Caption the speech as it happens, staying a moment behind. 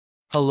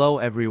Hello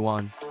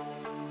everyone.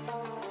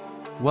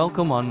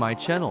 Welcome on my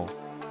channel.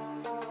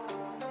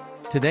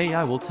 Today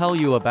I will tell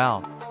you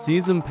about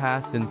PSML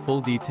PASS in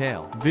full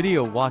detail.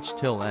 Video watch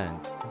till end.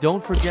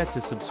 Don't forget to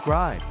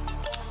subscribe.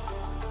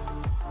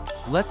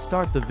 Let's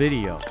start the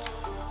video.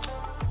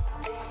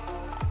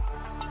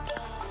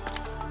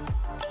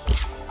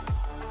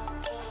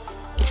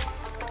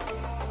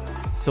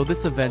 So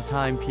this event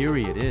time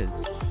period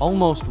is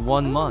almost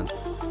 1 month.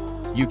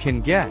 You can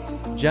get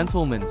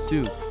gentleman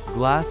suit,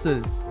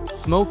 glasses,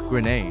 smoke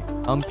grenade,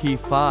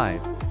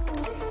 MP5.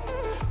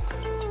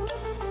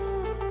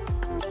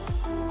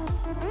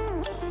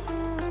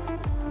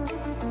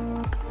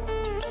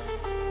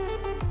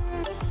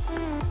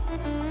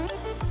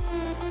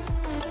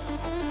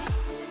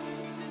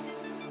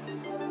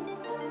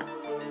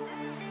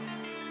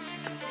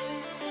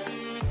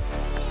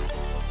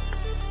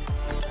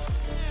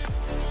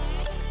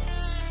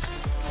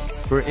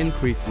 For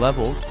increased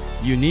levels,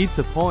 you need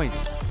 2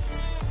 points.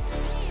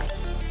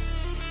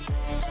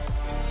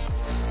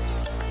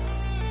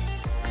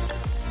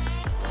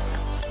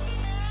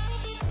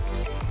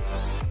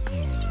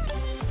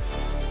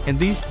 And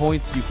these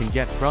points you can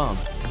get from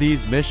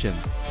these missions.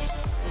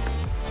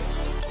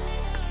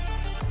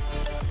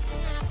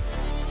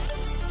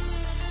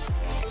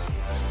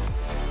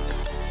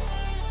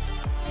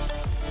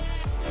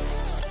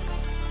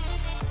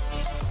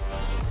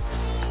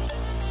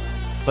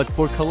 But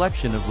for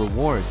collection of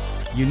rewards,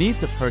 you need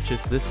to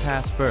purchase this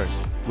pass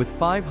first, with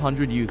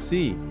 500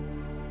 UC.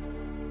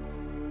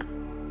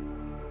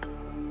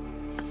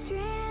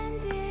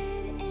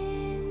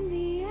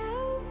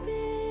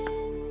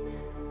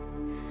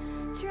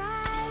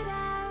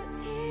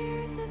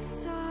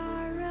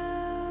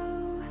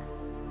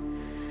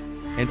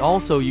 And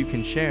also you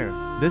can share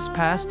this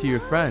pass to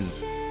your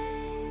friends.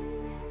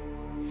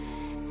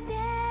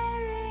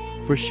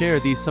 For share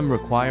these some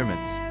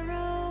requirements.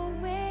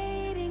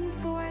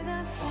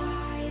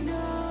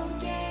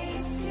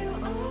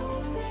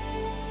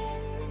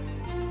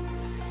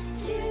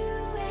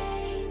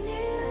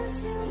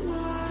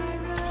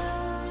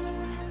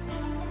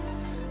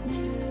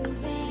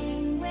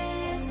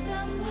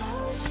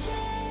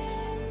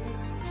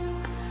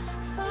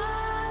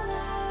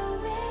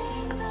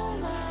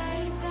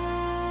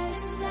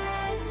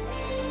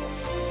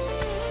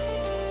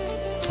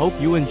 Hope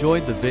you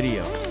enjoyed the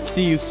video.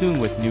 See you soon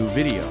with new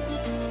video.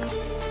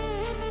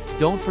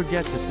 Don't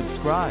forget to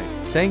subscribe.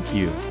 Thank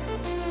you.